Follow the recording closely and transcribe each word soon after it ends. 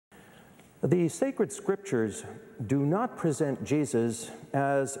The sacred scriptures do not present Jesus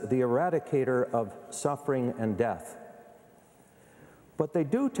as the eradicator of suffering and death, but they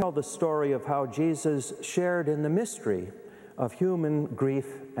do tell the story of how Jesus shared in the mystery of human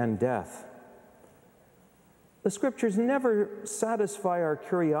grief and death. The scriptures never satisfy our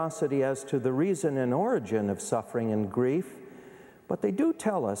curiosity as to the reason and origin of suffering and grief, but they do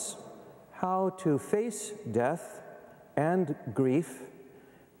tell us how to face death and grief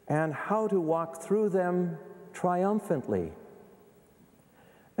and how to walk through them triumphantly.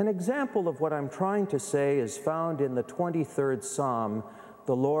 An example of what I'm trying to say is found in the 23rd Psalm,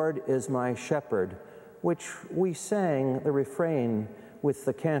 "The Lord is my shepherd," which we sang the refrain with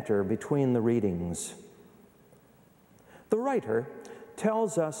the cantor between the readings. The writer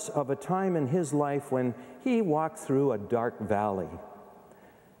tells us of a time in his life when he walked through a dark valley.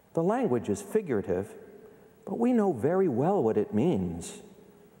 The language is figurative, but we know very well what it means.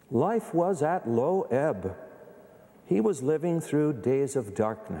 Life was at low ebb. He was living through days of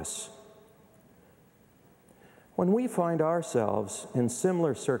darkness. When we find ourselves in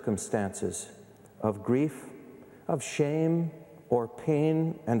similar circumstances of grief, of shame, or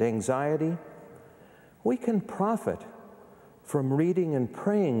pain and anxiety, we can profit from reading and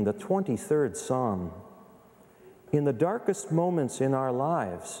praying the 23rd Psalm. In the darkest moments in our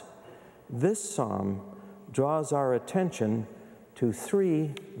lives, this psalm draws our attention to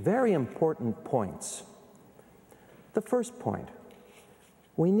three very important points. The first point,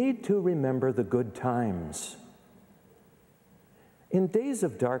 we need to remember the good times. In days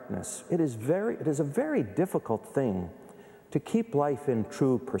of darkness, it is a very difficult thing to keep life in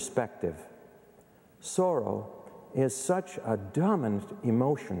true perspective. Sorrow is such a dominant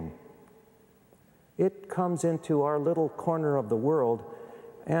emotion. It comes into our little corner of the world,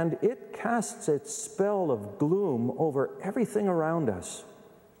 and it casts its spell of gloom over everything around us.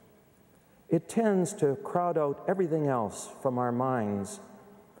 It tends to crowd out everything else from our minds,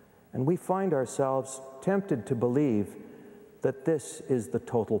 and we find ourselves tempted to believe that this is the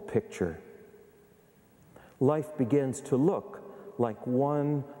total picture. Life begins to look like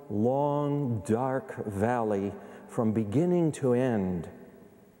one long, dark valley from beginning to end.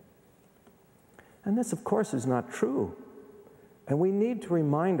 And this, of course, is not true. And we need to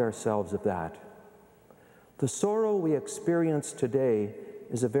remind ourselves of that. The sorrow we experience today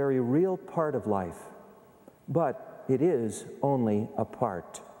is a very real part of life, but it is only a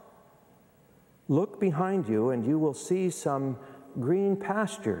part. Look behind you and you will see some green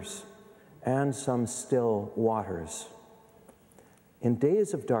pastures and some still waters. In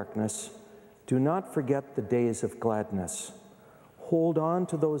days of darkness, do not forget the days of gladness. Hold on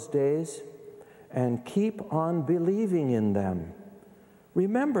to those days and keep on believing in them.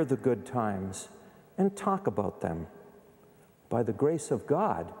 Remember the good times and talk about them. By the grace of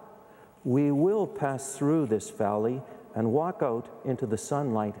God, we will pass through this valley and walk out into the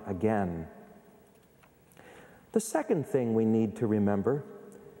sunlight again. The second thing we need to remember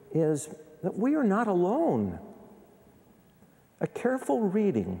is that we are not alone. A careful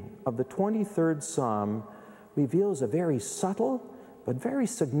reading of the 23rd Psalm reveals a very subtle but very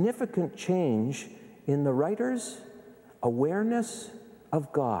significant change in the writer's awareness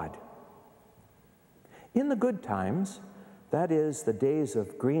of God. In the good times, that is, the days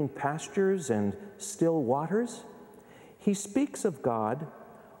of green pastures and still waters, he speaks of God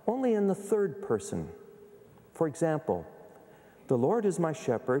only in the third person. For example, "The Lord is my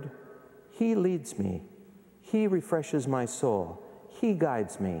shepherd, he leads me, he refreshes my soul, he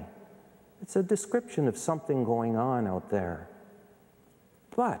guides me." It's a description of something going on out there.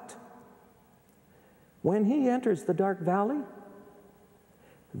 But when he enters the dark valley,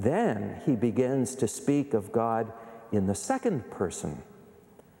 then he begins to speak of God in the second person.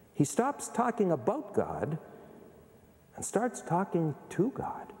 He stops talking about God and starts talking to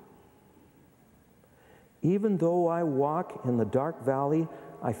God. "Even though I walk in the dark valley,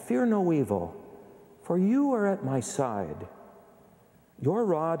 I fear no evil, for you are at my side. Your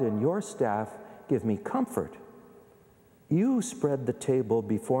rod and your staff give me comfort. You spread the table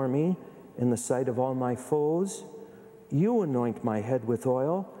before me in the sight of all my foes. You anoint my head with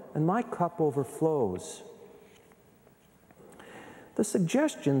oil, and my cup overflows." The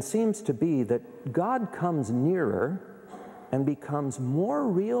suggestion seems to be that God comes nearer and becomes more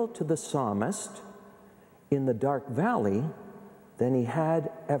real to the psalmist in the dark valley than he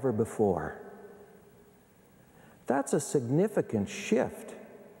had ever before. That's a significant shift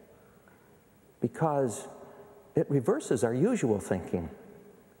because it reverses our usual thinking.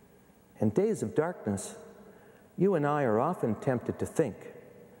 In days of darkness, you and I are often tempted to think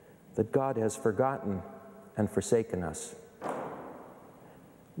that God has forgotten and forsaken us.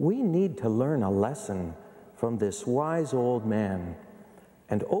 We need to learn a lesson from this wise old man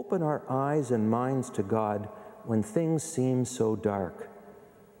and open our eyes and minds to God when things seem so dark,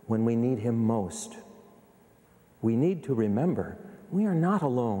 when we need him most. We need to remember we are not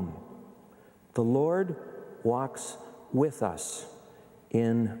alone. The Lord walks with us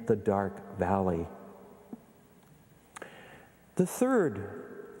in the dark valley. The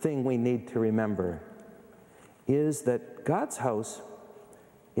third thing we need to remember is that God's house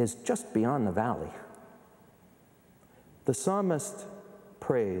is just beyond the valley. The psalmist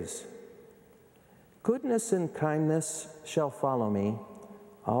prays, "Goodness and kindness shall follow me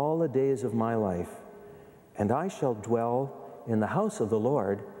all the days of my life, and I shall dwell in the house of the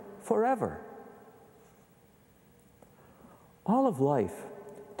Lord forever." All of life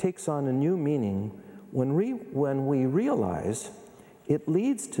takes on a new meaning when we realize it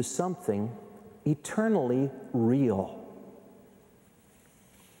leads to something eternally real.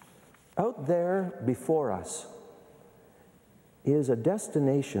 Out there before us is a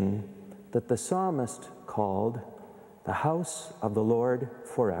destination that the psalmist called the house of the Lord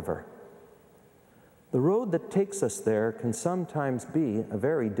forever. The road that takes us there can sometimes be a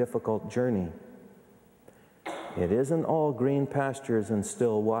very difficult journey. It isn't all green pastures and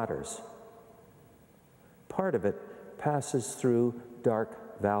still waters. Part of it passes through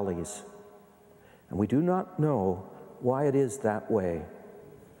dark valleys, and we do not know why it is that way.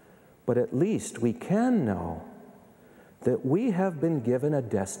 But at least we can know that we have been given a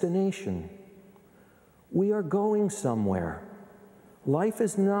destination. We are going somewhere. Life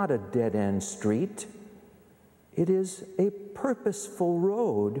is not a dead-end street. It is a purposeful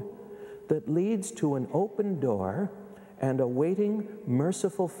road that leads to an open door and a waiting,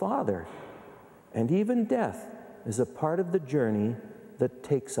 merciful Father. And even death is a part of the journey that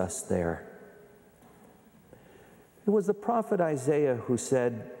takes us there. It was the prophet Isaiah who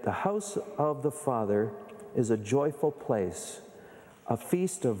said, "The house of the Father is a joyful place, a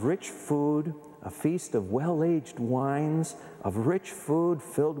feast of rich food, a feast of well-aged wines, of rich food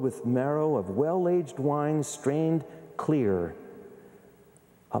filled with marrow, of well-aged wines strained clear.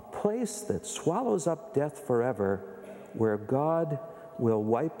 A place that swallows up death forever, where God will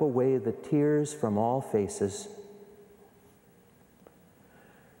wipe away the tears from all faces."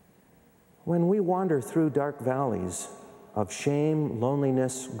 When we wander through dark valleys of shame,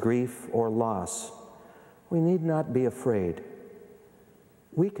 loneliness, grief, or loss, we need not be afraid.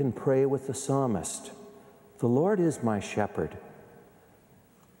 We can pray with the psalmist, "The Lord is my shepherd,"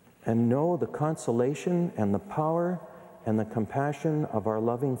 and know the consolation and the power and the compassion of our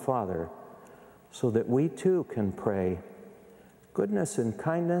loving Father, so that we too can pray, "Goodness and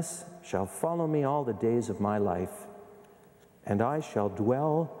kindness shall follow me all the days of my life, and I shall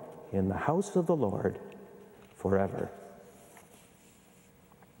dwell in the house of the Lord forever."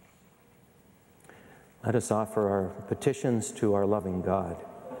 Let us offer our petitions to our loving God.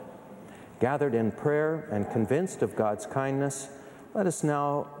 Gathered in prayer and convinced of God's kindness, let us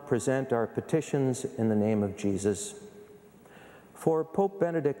now present our petitions in the name of Jesus. For Pope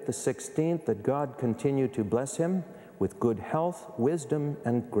Benedict XVI, that God continue to bless him with good health, wisdom,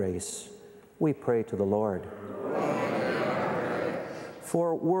 and grace, we pray to the Lord.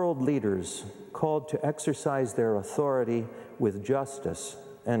 For world leaders called to exercise their authority with justice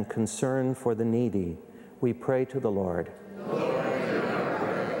and concern for the needy, we pray to the Lord.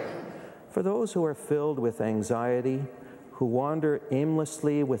 For those who are filled with anxiety, who wander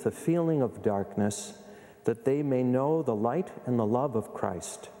aimlessly with a feeling of darkness, that they may know the light and the love of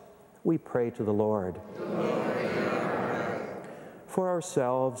Christ, we pray to the Lord. For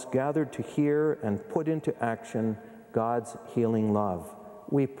ourselves, gathered to hear and put into action God's healing love,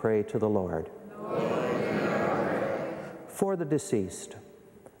 we pray to the Lord. For the deceased,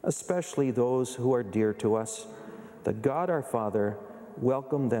 especially those who are dear to us, that God our Father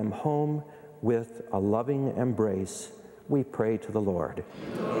welcome them home with a loving embrace, we pray to the Lord.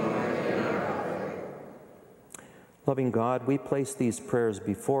 Loving God, we place these prayers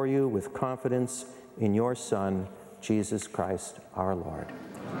before you with confidence in your Son, Jesus Christ our Lord.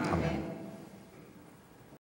 Amen.